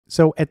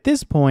So at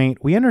this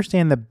point, we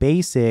understand the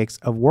basics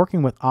of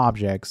working with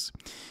objects.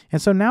 And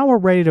so now we're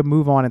ready to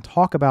move on and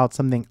talk about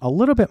something a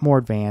little bit more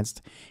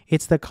advanced.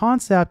 It's the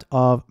concept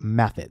of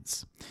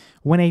methods.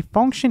 When a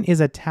function is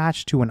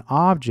attached to an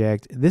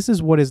object, this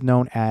is what is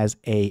known as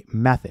a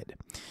method.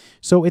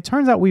 So it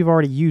turns out we've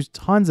already used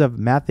tons of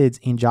methods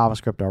in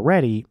JavaScript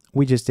already.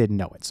 We just didn't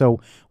know it. So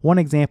one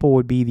example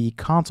would be the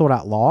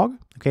console.log,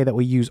 okay, that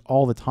we use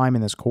all the time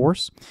in this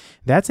course.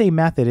 That's a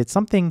method. It's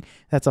something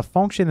that's a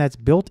function that's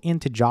built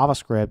into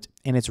JavaScript,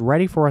 and it's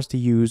ready for us to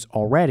use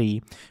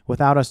already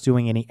without us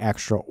doing any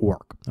extra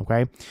work,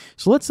 okay?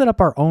 So let's set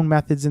up our own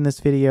methods in this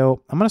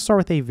video. I'm going to start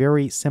with a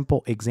very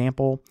simple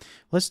example.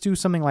 Let's do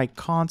something like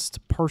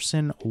const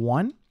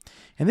person1.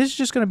 And this is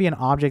just going to be an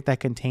object that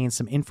contains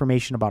some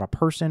information about a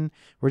person.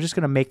 We're just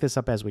going to make this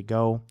up as we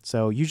go.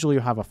 So usually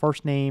you'll have a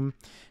first name,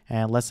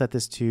 and let's set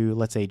this to,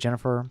 let's say,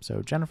 Jennifer.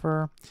 So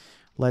Jennifer.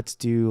 Let's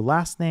do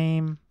last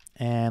name,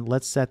 and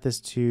let's set this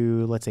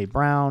to, let's say,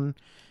 Brown,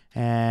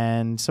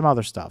 and some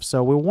other stuff.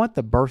 So we want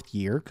the birth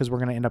year because we're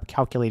going to end up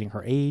calculating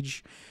her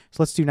age.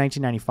 So let's do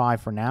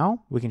 1995 for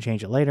now. We can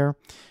change it later.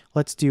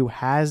 Let's do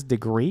has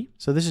degree.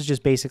 So this is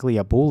just basically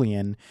a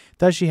Boolean.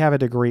 Does she have a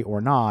degree or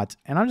not?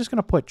 And I'm just going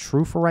to put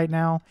true for right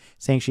now,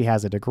 saying she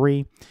has a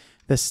degree.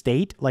 The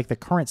state, like the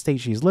current state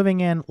she's living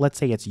in, let's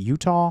say it's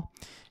Utah.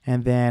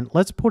 And then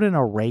let's put an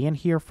array in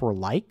here for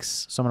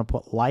likes. So I'm going to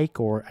put like,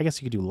 or I guess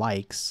you could do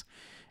likes.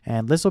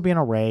 And this will be an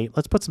array.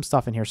 Let's put some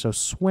stuff in here. So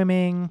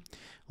swimming.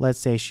 Let's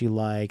say she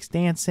likes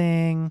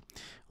dancing.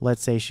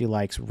 Let's say she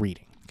likes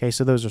reading. Okay,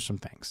 so those are some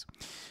things.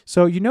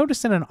 So you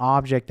notice in an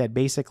object that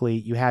basically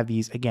you have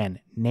these, again,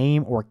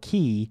 name or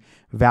key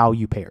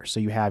value pairs. So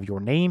you have your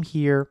name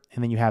here,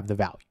 and then you have the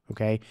value,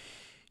 okay?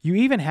 You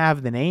even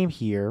have the name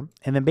here,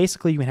 and then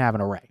basically you can have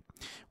an array.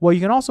 Well,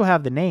 you can also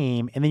have the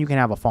name, and then you can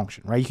have a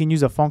function, right? You can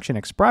use a function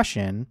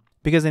expression,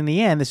 because in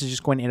the end, this is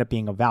just going to end up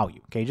being a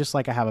value, okay? Just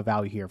like I have a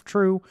value here of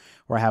true,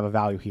 or I have a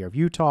value here of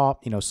Utah,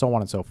 you know, so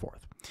on and so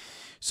forth.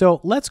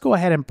 So let's go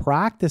ahead and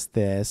practice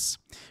this.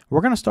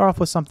 We're going to start off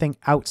with something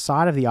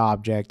outside of the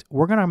object.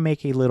 We're going to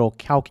make a little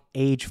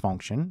calcAge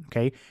function,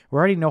 okay? We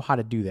already know how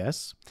to do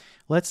this.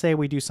 Let's say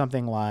we do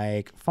something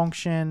like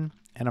function,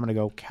 and I'm going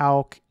to go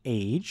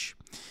calcAge.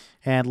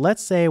 And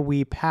let's say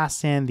we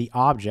pass in the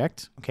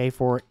object, okay?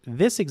 For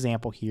this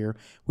example here,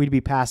 we'd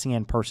be passing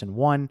in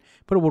person1,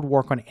 but it would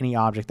work on any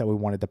object that we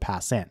wanted to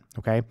pass in,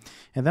 okay?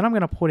 And then I'm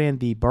going to put in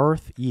the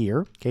birth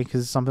year, okay,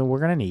 because it's something we're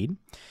going to need.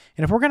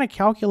 And if we're going to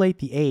calculate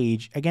the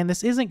age, again,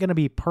 this isn't going to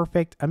be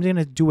perfect. I'm going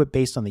to do it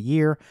based on the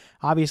year.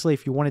 Obviously,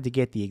 if you wanted to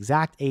get the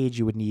exact age,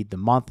 you would need the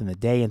month and the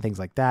day and things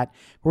like that.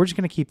 But we're just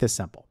going to keep this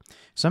simple.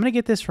 So I'm going to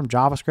get this from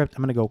JavaScript.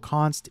 I'm going to go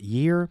const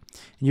year.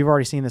 And you've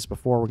already seen this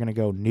before. We're going to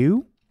go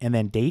new and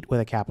then date with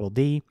a capital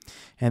D.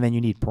 And then you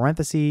need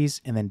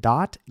parentheses and then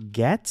dot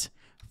get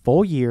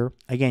full year.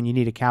 Again, you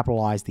need to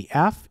capitalize the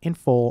F in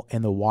full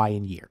and the Y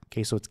in year.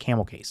 Okay, so it's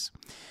camel case.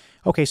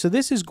 Okay, so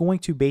this is going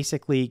to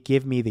basically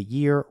give me the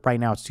year. Right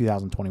now it's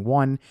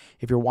 2021.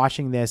 If you're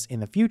watching this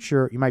in the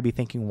future, you might be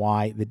thinking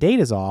why the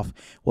date is off.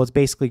 Well, it's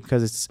basically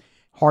because it's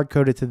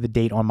hard-coded to the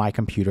date on my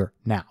computer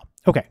now.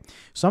 Okay,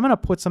 so I'm going to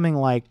put something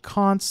like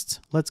const,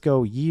 let's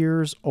go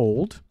years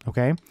old,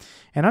 okay?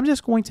 And I'm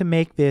just going to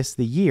make this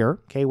the year,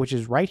 okay, which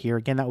is right here.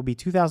 Again, that would be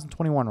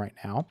 2021 right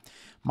now,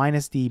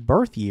 minus the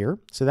birth year.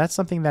 So that's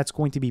something that's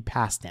going to be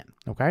passed in,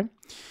 okay?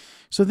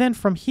 So then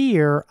from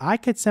here, I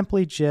could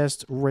simply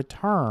just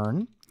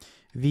return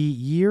the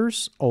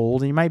years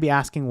old. And you might be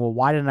asking, well,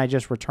 why didn't I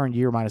just return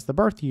year minus the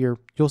birth year?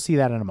 You'll see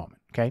that in a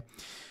moment, okay?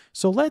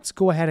 So let's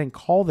go ahead and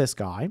call this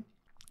guy.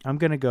 I'm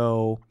going to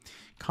go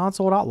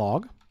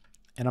console.log,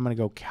 and I'm going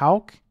to go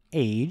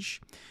calcAge.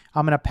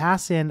 I'm going to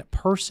pass in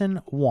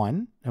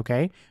person1,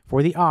 okay,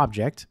 for the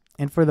object.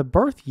 And for the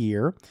birth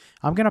year,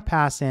 I'm going to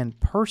pass in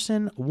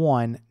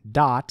person1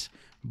 dot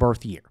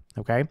birth year.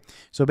 Okay,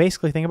 so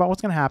basically think about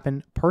what's going to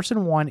happen.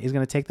 Person1 is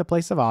going to take the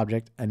place of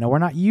object. I know we're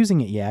not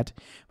using it yet,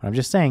 but I'm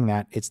just saying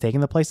that it's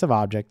taking the place of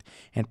object,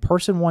 and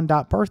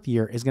person1.birth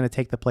year is going to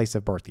take the place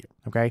of birth year.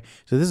 Okay,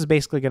 so this is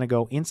basically going to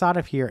go inside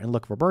of here and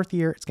look for birth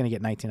year. It's going to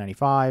get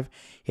 1995.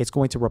 It's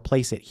going to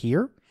replace it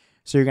here.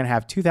 So you're going to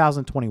have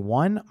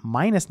 2021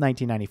 minus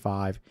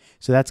 1995.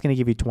 So that's going to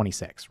give you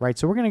 26, right?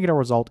 So we're going to get a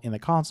result in the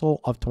console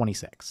of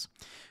 26.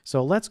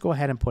 So let's go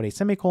ahead and put a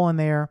semicolon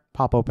there,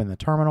 pop open the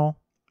terminal.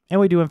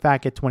 And we do, in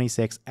fact, get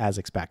 26 as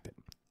expected.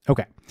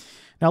 Okay,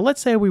 now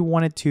let's say we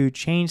wanted to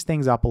change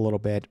things up a little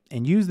bit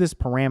and use this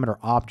parameter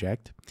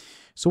object.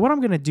 So what I'm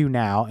going to do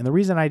now, and the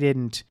reason I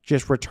didn't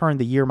just return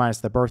the year minus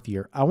the birth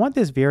year, I want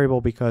this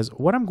variable because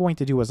what I'm going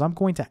to do is I'm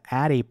going to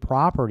add a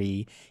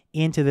property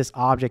into this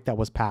object that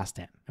was passed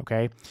in,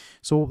 okay?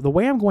 So the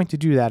way I'm going to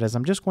do that is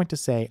I'm just going to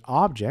say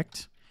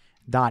object.age,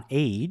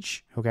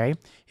 okay,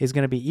 is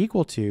going to be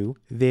equal to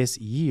this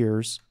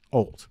year's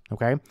old,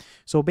 okay?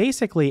 So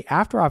basically,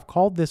 after I've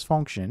called this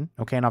function,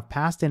 okay, and I've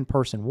passed in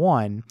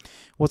person1,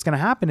 what's going to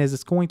happen is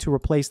it's going to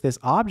replace this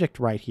object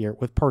right here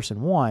with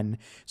person1.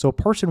 So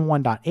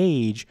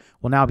person1.age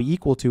will now be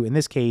equal to, in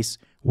this case,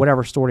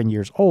 whatever stored in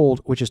years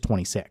old, which is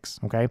 26,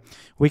 okay?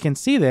 We can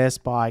see this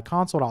by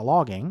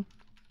console.logging.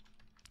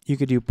 You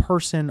could do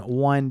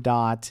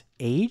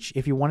person1.age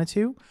if you wanted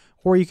to,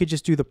 or you could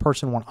just do the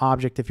person1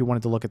 object if you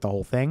wanted to look at the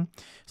whole thing.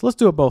 So let's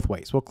do it both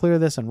ways. We'll clear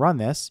this and run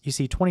this. You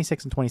see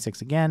 26 and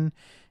 26 again,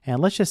 and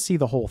let's just see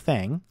the whole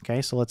thing.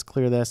 Okay, so let's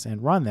clear this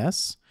and run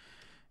this.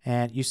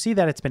 And you see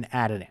that it's been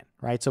added in,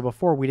 right? So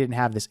before we didn't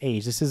have this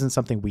age. This isn't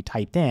something we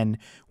typed in.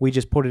 We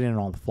just put it in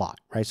on the fly,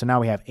 right? So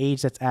now we have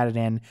age that's added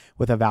in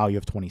with a value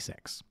of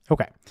 26.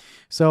 Okay,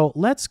 so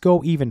let's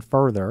go even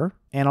further,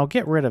 and I'll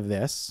get rid of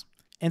this.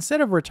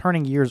 Instead of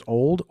returning years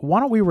old, why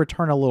don't we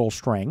return a little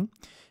string,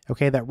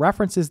 okay, that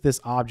references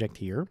this object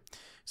here.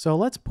 So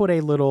let's put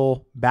a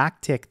little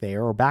backtick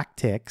there, or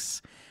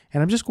backticks,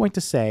 and I'm just going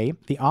to say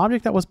the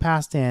object that was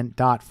passed in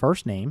dot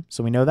first name,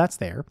 so we know that's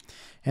there,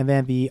 and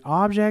then the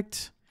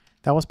object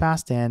that was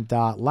passed in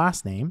dot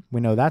last name,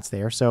 we know that's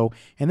there. So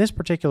in this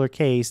particular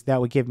case,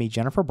 that would give me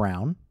Jennifer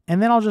Brown,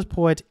 and then I'll just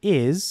put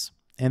is,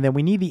 and then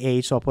we need the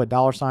age, so I'll put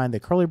 $, the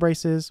curly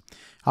braces,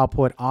 I'll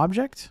put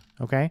object,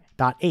 okay,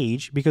 dot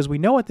age, because we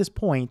know at this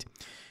point,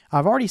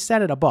 I've already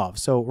set it above.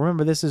 So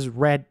remember, this is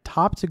red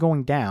top to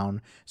going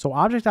down. So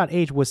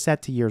object.age was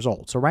set to years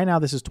old. So right now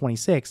this is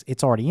 26.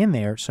 It's already in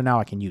there. So now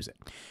I can use it.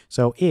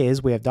 So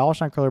is, we have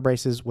 $ curly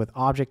braces with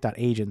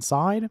object.age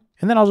inside.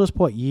 And then I'll just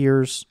put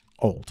years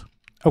old.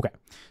 Okay,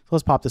 so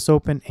let's pop this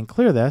open and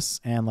clear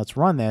this, and let's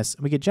run this.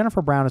 We get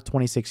Jennifer Brown is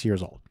 26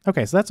 years old.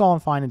 Okay, so that's all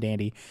fine and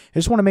dandy. I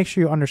just want to make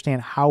sure you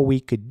understand how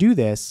we could do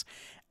this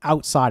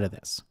outside of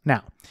this.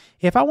 Now,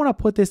 if I want to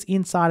put this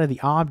inside of the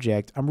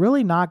object, I'm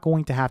really not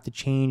going to have to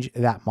change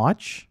that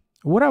much.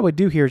 What I would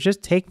do here is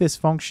just take this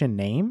function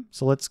name.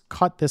 So let's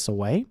cut this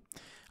away.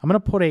 I'm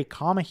going to put a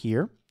comma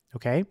here,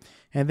 okay?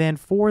 And then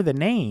for the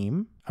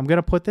name, I'm going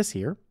to put this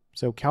here.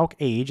 So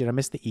calcAge, and I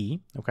missed the E,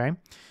 okay?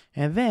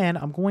 And then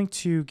I'm going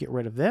to get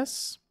rid of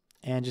this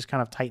and just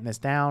kind of tighten this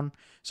down.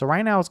 So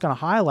right now it's going to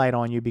highlight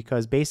on you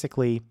because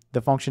basically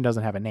the function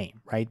doesn't have a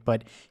name, right?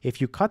 But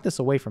if you cut this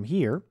away from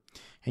here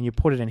and you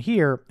put it in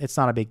here, it's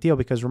not a big deal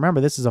because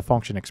remember, this is a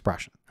function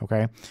expression,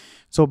 okay?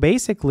 So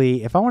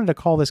basically, if I wanted to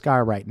call this guy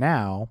right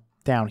now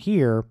down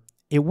here,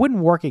 it wouldn't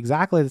work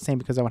exactly the same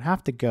because I would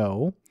have to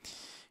go,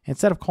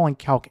 instead of calling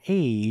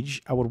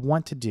calcAge, I would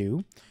want to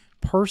do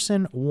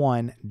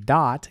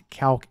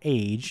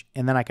person1.calcAge,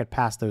 and then I could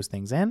pass those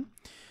things in.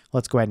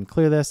 Let's go ahead and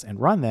clear this and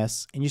run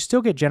this, and you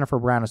still get Jennifer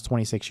Brown is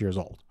 26 years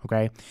old,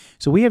 okay?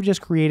 So we have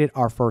just created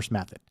our first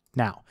method.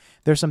 Now,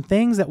 there's some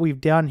things that we've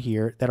done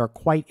here that are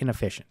quite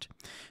inefficient.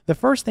 The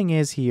first thing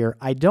is here,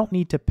 I don't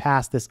need to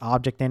pass this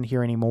object in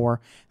here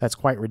anymore. That's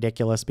quite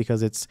ridiculous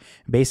because it's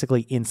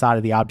basically inside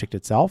of the object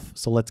itself.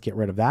 So let's get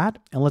rid of that.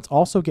 And let's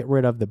also get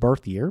rid of the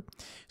birth year.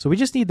 So we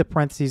just need the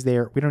parentheses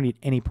there. We don't need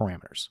any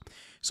parameters.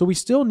 So we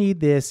still need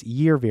this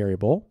year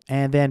variable.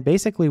 And then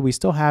basically we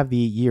still have the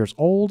years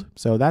old.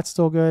 So that's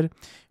still good.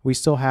 We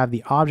still have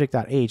the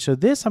object.age. So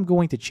this I'm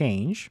going to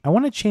change. I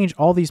want to change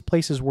all these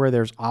places where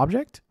there's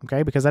object,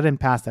 okay, because I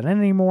didn't pass that in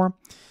anymore.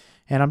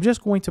 And I'm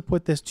just going to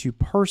put this to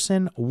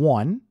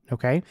person1,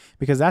 okay,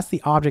 because that's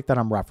the object that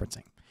I'm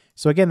referencing.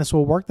 So again, this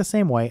will work the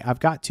same way. I've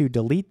got to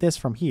delete this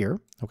from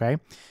here, okay?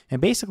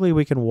 And basically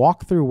we can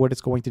walk through what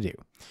it's going to do.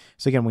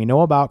 So again, we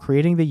know about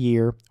creating the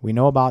year, we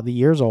know about the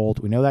years old,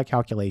 we know that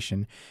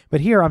calculation,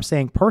 but here I'm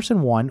saying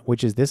person1,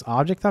 which is this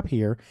object up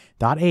here,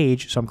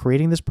 .age, so I'm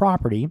creating this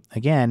property,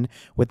 again,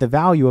 with the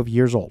value of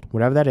years old,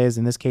 whatever that is,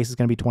 in this case it's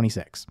gonna be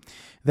 26.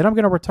 Then I'm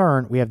gonna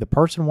return, we have the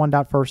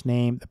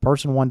person1.firstname, the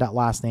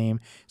person1.lastname,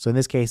 so in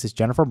this case it's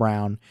Jennifer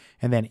Brown,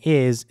 and then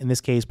is, in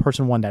this case,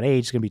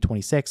 person1.age is gonna be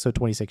 26, so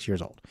 26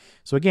 years old.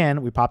 So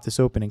again, we pop this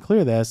open and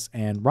clear this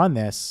and run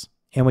this,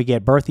 and we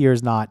get birth year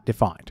is not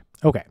defined.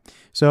 Okay,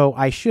 so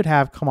I should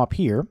have come up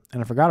here,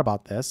 and I forgot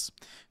about this.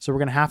 So we're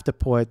gonna have to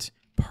put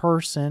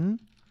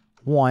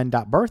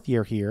person1.birth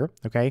year here,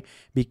 okay?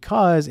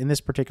 Because in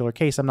this particular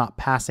case, I'm not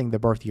passing the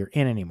birth year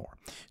in anymore.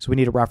 So we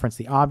need to reference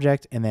the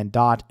object and then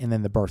dot and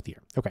then the birth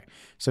year. Okay,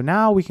 so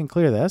now we can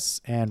clear this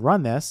and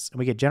run this, and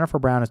we get Jennifer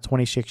Brown is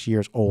 26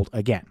 years old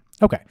again.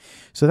 Okay,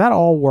 so that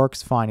all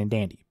works fine and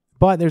dandy,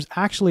 but there's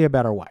actually a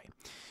better way.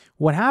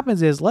 What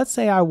happens is, let's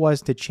say I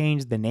was to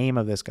change the name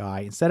of this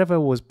guy. Instead of it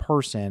was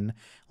person,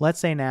 let's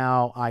say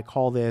now I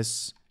call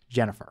this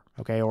Jennifer,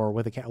 okay, or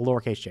with a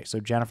lowercase j. So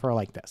Jennifer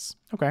like this,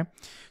 okay?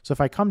 So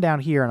if I come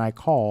down here and I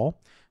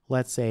call,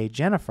 let's say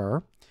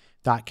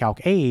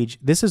Jennifer.calcAge,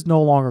 this is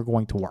no longer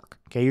going to work,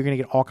 okay? You're gonna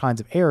get all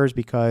kinds of errors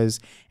because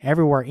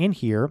everywhere in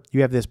here,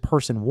 you have this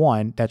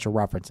person1 that you're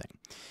referencing.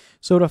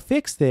 So to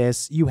fix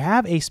this, you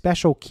have a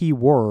special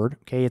keyword,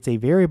 okay? It's a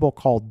variable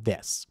called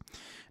this.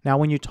 Now,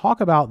 when you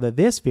talk about the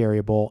this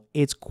variable,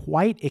 it's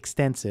quite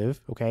extensive,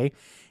 okay?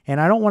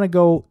 And I don't want to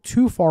go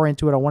too far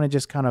into it. I want to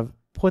just kind of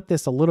put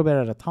this a little bit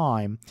at a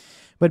time.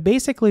 But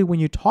basically, when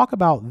you talk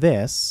about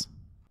this,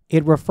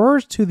 it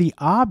refers to the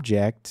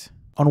object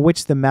on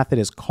which the method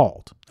is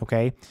called,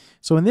 okay?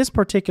 So in this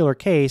particular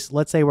case,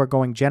 let's say we're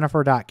going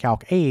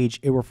Jennifer.calcAge,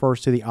 it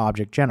refers to the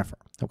object Jennifer,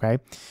 okay?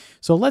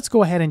 So let's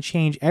go ahead and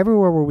change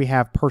everywhere where we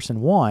have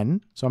person1.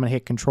 So I'm going to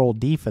hit Control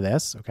D for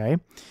this, okay?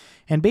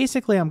 And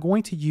basically, I'm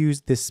going to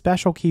use this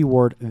special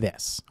keyword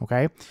this,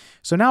 okay?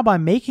 So now by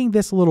making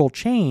this little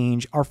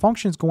change, our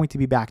function is going to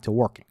be back to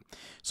working.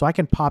 So I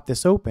can pop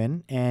this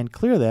open and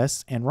clear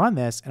this and run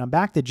this, and I'm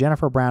back to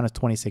Jennifer Brown is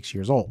 26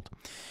 years old.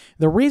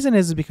 The reason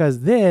is because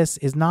this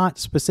is not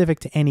specific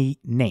to any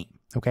name,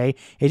 okay?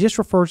 It just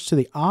refers to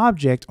the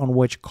object on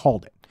which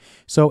called it.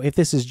 So if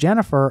this is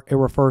Jennifer, it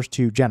refers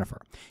to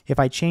Jennifer. If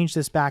I change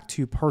this back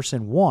to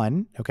person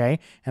one, okay,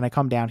 and I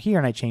come down here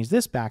and I change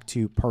this back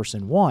to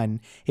person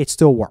one, it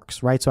still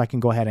works, right? So I can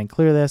go ahead and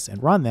clear this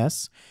and run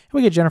this, and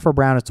we get Jennifer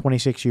Brown is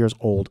 26 years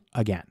old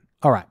again.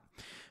 All right,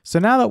 so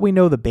now that we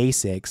know the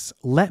basics,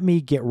 let me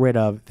get rid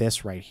of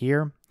this right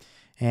here.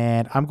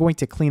 And I'm going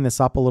to clean this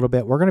up a little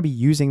bit. We're going to be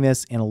using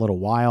this in a little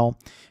while.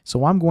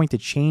 So I'm going to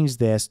change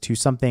this to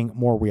something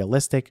more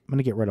realistic. I'm going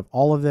to get rid of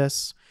all of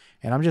this.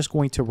 And I'm just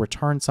going to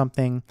return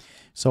something.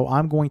 So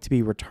I'm going to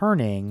be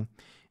returning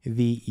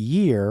the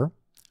year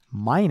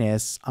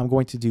minus, I'm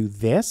going to do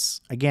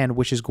this, again,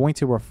 which is going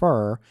to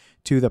refer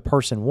to the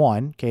person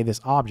one, okay,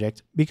 this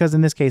object, because in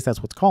this case,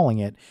 that's what's calling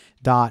it,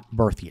 dot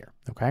birth year,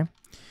 okay?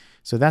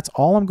 So that's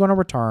all I'm going to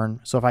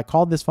return. So if I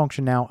called this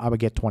function now, I would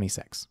get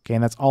 26, okay?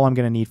 And that's all I'm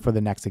going to need for the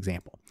next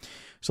example.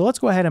 So let's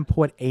go ahead and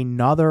put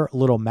another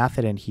little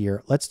method in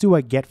here. Let's do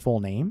a get full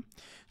name.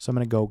 So I'm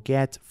going to go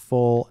get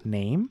full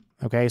name.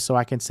 Okay, so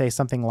I can say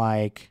something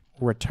like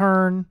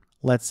return,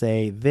 let's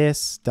say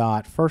this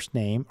dot first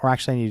name, or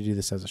actually I need to do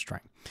this as a string.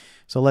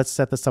 So let's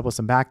set this up with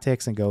some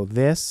backticks and go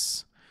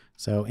this.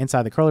 So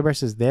inside the curly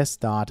braces, this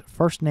dot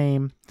first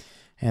name,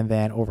 and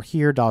then over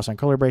here, $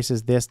 curly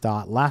braces, this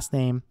dot last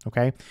name,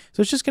 okay?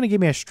 So it's just gonna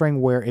give me a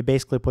string where it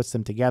basically puts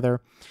them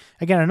together.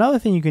 Again, another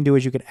thing you can do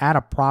is you could add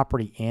a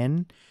property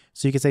in.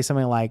 So you could say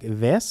something like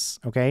this,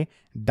 okay,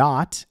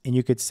 dot, and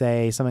you could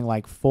say something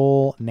like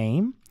full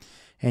name.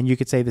 And you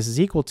could say this is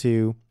equal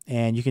to,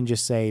 and you can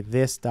just say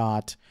this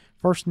dot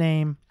first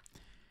name,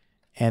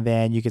 and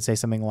then you could say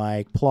something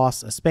like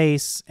plus a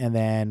space, and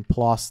then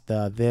plus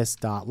the this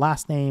dot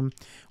last name.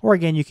 Or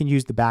again, you can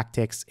use the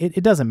backticks.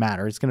 It doesn't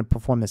matter. It's going to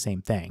perform the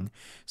same thing.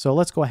 So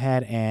let's go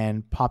ahead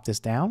and pop this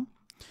down.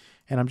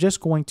 And I'm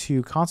just going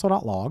to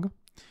console.log.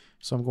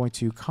 So I'm going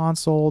to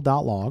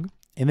console.log.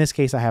 In this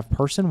case, I have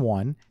person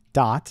one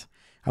dot.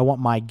 I want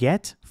my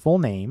get full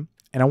name.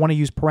 And I want to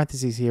use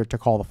parentheses here to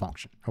call the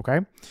function, okay?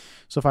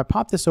 So if I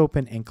pop this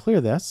open and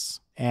clear this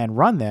and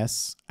run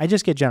this, I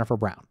just get Jennifer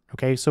Brown,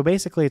 okay? So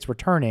basically it's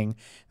returning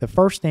the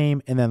first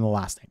name and then the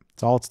last name.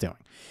 That's all it's doing.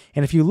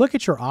 And if you look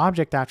at your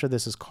object after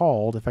this is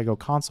called, if I go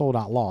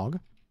console.log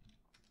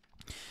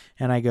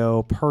and I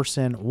go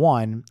person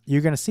one, you're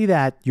going to see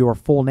that your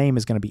full name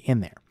is going to be in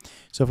there.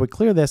 So if we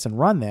clear this and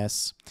run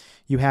this,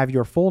 you have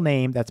your full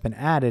name that's been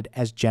added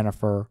as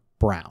Jennifer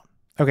Brown.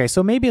 Okay,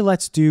 so maybe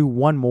let's do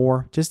one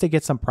more just to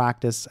get some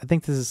practice. I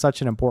think this is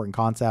such an important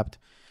concept.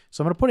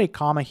 So I'm going to put a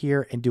comma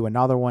here and do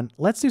another one.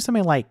 Let's do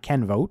something like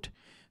canVote.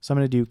 So I'm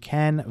going to do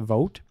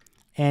canVote.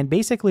 And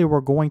basically,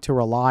 we're going to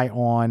rely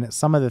on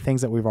some of the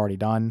things that we've already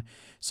done.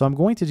 So I'm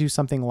going to do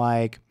something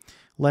like,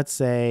 let's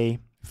say,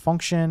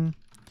 function.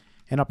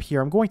 And up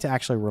here, I'm going to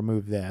actually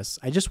remove this.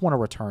 I just want to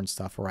return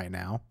stuff right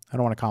now. I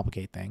don't want to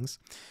complicate things.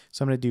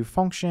 So I'm going to do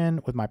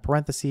function with my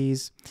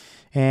parentheses.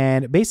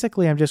 And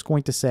basically, I'm just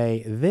going to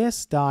say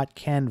this dot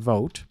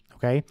canVote,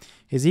 okay,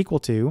 is equal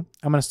to,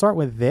 I'm going to start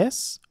with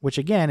this, which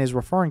again is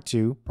referring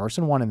to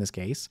person one in this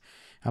case.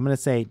 I'm going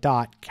to say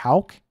dot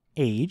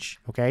calcAge,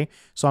 okay?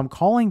 So I'm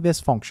calling this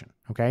function,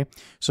 okay?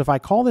 So if I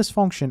call this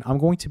function, I'm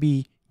going to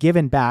be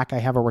given back, I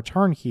have a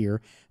return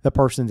here, the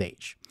person's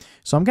age.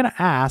 So I'm going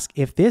to ask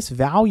if this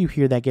value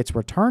here that gets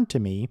returned to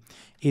me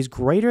is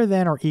greater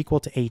than or equal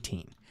to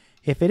 18.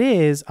 If it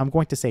is, I'm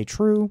going to say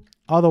true.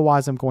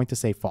 Otherwise, I'm going to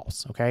say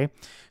false, okay?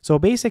 So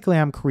basically,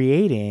 I'm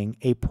creating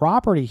a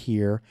property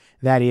here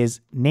that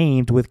is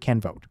named with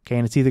canVote, okay?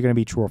 And it's either going to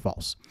be true or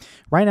false.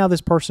 Right now,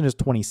 this person is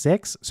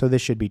 26, so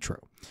this should be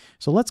true.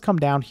 So let's come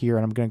down here,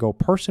 and I'm going to go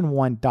person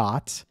one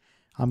dot.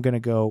 I'm going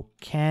to go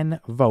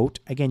canVote.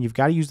 Again, you've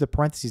got to use the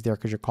parentheses there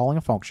because you're calling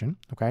a function,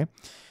 okay?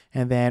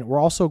 And then we're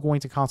also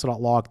going to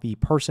console.log the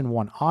person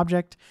one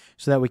object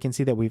so that we can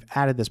see that we've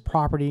added this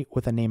property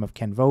with a name of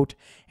canVote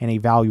and a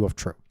value of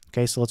true.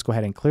 Okay, so let's go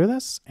ahead and clear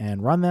this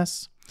and run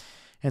this.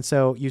 And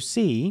so you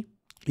see,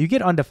 you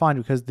get undefined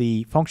because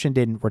the function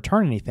didn't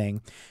return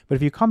anything. But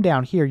if you come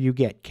down here, you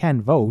get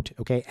canVote,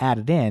 okay,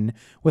 added in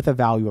with a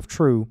value of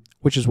true,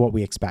 which is what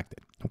we expected,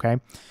 okay?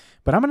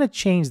 But I'm going to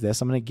change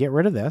this. I'm going to get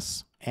rid of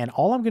this. And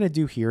all I'm going to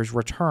do here is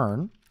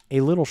return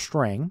a little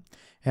string.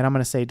 And I'm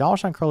going to say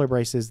 $ curly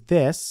braces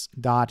this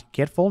dot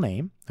get full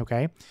name,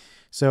 okay?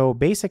 So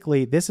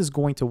basically, this is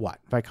going to what?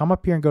 If I come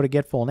up here and go to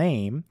get full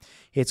name,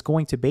 it's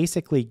going to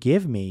basically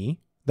give me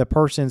the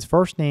person's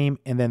first name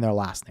and then their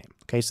last name.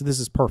 Okay, so this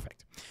is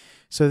perfect.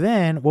 So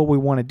then what we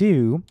want to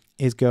do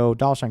is go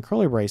 $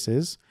 curly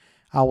braces.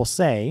 I will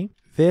say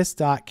this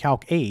dot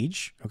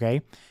calcAge,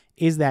 okay,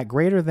 is that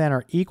greater than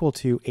or equal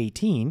to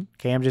 18?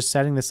 Okay, I'm just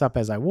setting this up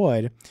as I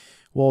would.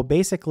 Well,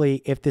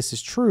 basically, if this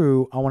is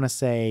true, I want to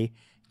say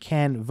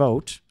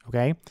canVote,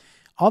 okay?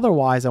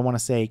 Otherwise, I want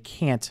to say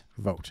can't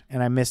vote,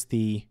 and I missed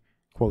the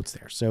quotes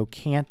there. So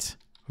can't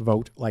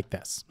vote like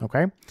this,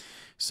 okay?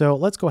 So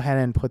let's go ahead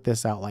and put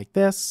this out like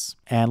this,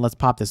 and let's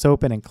pop this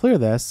open and clear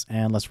this,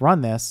 and let's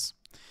run this,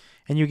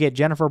 and you get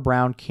Jennifer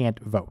Brown can't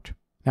vote.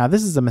 Now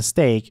this is a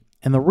mistake,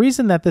 and the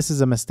reason that this is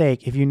a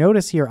mistake, if you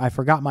notice here, I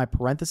forgot my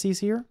parentheses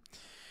here.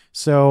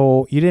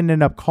 So you didn't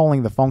end up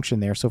calling the function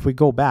there. So if we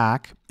go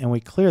back and we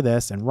clear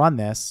this and run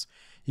this,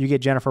 you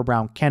get Jennifer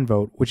Brown can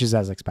vote, which is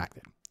as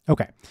expected.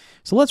 Okay,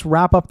 so let's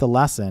wrap up the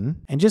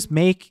lesson and just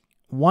make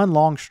one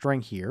long string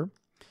here.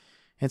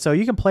 And so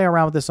you can play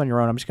around with this on your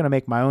own. I'm just going to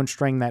make my own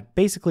string that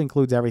basically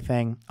includes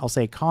everything. I'll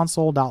say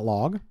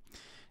console.log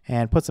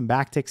and put some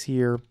backticks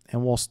here,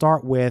 and we'll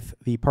start with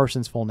the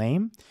person's full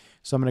name.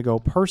 So I'm going to go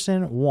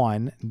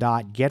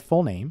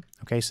person1.getFullName.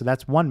 Okay, so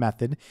that's one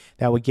method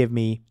that would give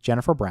me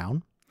Jennifer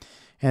Brown.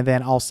 And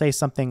then I'll say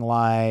something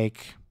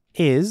like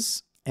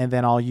is, and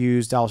then I'll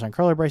use $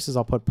 curly braces.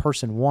 I'll put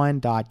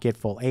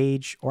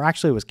person1.getFullAge, or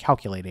actually it was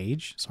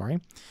calcalAge, sorry.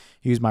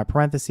 Use my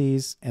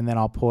parentheses, and then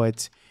I'll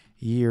put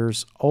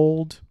years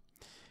old.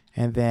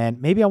 And then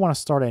maybe I want to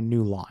start a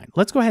new line.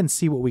 Let's go ahead and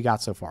see what we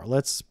got so far.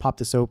 Let's pop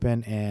this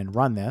open and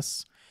run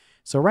this.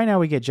 So right now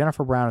we get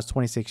Jennifer Brown is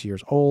 26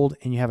 years old,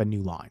 and you have a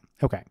new line.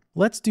 Okay,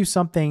 let's do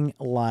something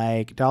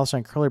like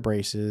 $ curly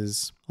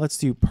braces. Let's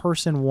do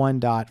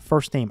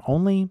person1.firstname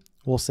only.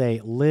 We'll say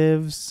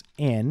lives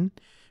in.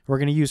 We're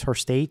going to use her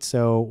state,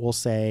 so we'll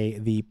say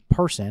the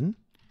person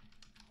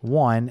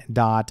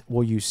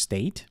we'll use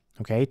state,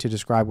 okay, to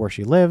describe where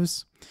she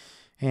lives.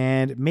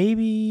 And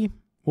maybe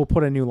we'll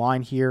put a new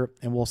line here,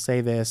 and we'll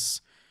say this,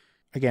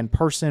 again,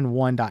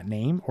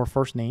 person1.name or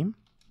first name.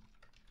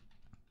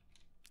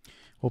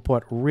 We'll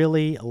put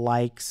really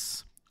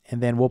likes,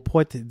 and then we'll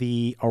put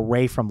the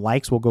array from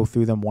likes. We'll go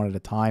through them one at a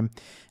time.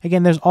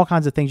 Again, there's all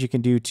kinds of things you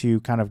can do to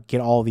kind of get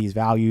all these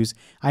values.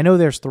 I know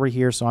there's 3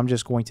 here, so I'm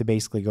just going to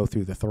basically go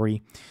through the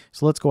 3.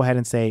 So let's go ahead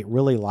and say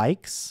really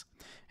likes,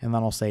 and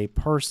then I'll say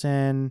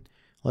person,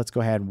 let's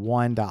go ahead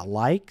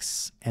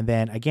 1.likes. And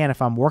then again,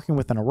 if I'm working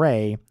with an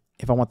array,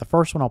 if I want the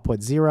first one, I'll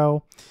put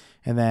 0.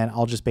 And then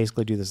I'll just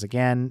basically do this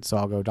again. So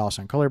I'll go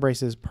 $ curly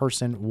braces,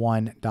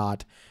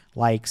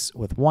 person1.likes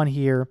with 1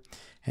 here.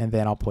 And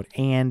then I'll put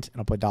and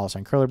I'll put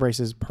 $ curly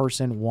braces,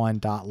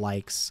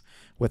 person1.likes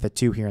with a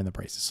 2 here in the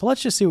braces. So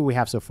let's just see what we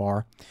have so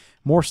far.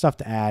 More stuff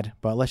to add,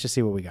 but let's just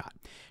see what we got.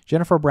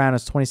 Jennifer Brown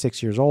is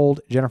 26 years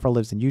old. Jennifer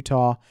lives in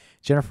Utah.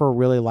 Jennifer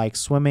really likes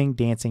swimming,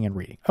 dancing, and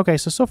reading. Okay,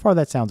 so far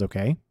that sounds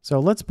okay. So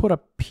let's put a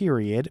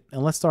period,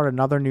 and let's start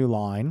another new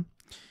line.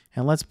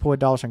 And let's put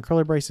 $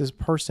 curly braces,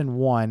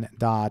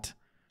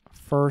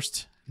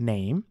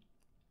 person1.firstname.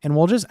 And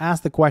we'll just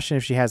ask the question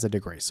if she has a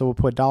degree. So we'll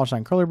put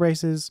 $ curly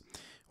braces.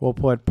 We'll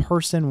put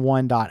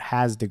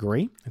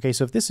person1.hasDegree. Okay,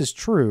 so if this is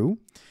true,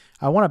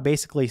 I want to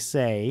basically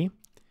say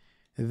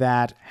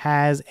that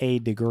has a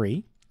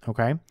degree.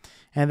 Okay,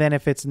 and then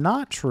if it's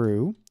not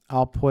true,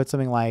 I'll put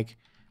something like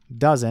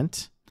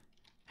doesn't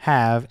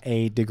have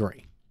a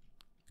degree.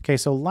 Okay,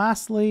 so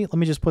lastly, let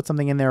me just put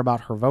something in there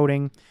about her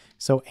voting.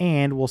 So,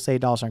 and we'll say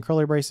 $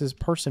 curly braces,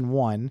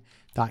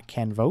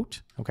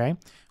 person1.canVote, okay?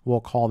 We'll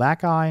call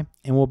that guy,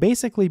 and we'll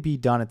basically be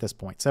done at this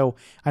point. So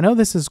I know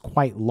this is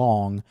quite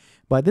long,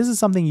 but this is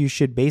something you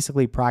should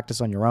basically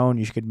practice on your own.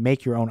 You should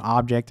make your own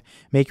object,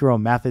 make your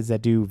own methods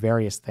that do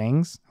various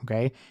things,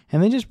 okay?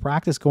 And then just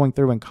practice going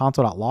through and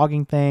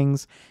console.logging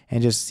things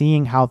and just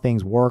seeing how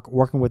things work,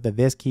 working with the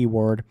this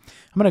keyword.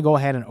 I'm gonna go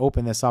ahead and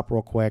open this up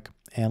real quick,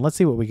 and let's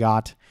see what we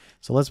got.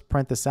 So let's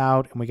print this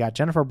out, and we got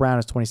Jennifer Brown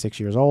is 26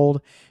 years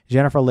old.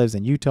 Jennifer lives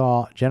in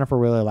Utah. Jennifer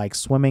really likes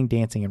swimming,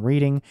 dancing, and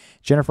reading.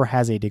 Jennifer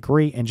has a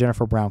degree, and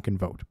Jennifer Brown can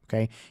vote,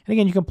 okay? And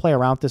again, you can play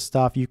around with this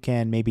stuff. You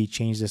can maybe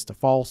change this to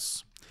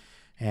false,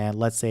 and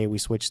let's say we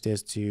switch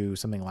this to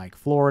something like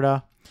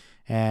Florida,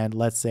 and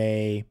let's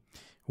say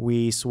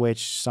we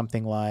switch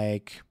something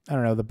like, I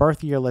don't know, the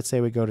birth year, let's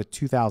say we go to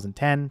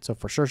 2010, so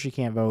for sure she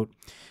can't vote.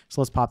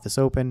 So let's pop this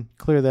open,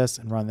 clear this,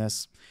 and run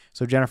this.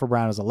 So Jennifer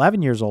Brown is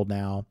 11 years old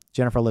now.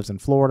 Jennifer lives in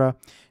Florida.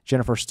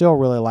 Jennifer still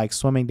really likes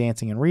swimming,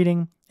 dancing, and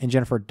reading. And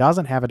Jennifer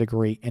doesn't have a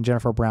degree, and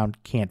Jennifer Brown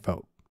can't vote.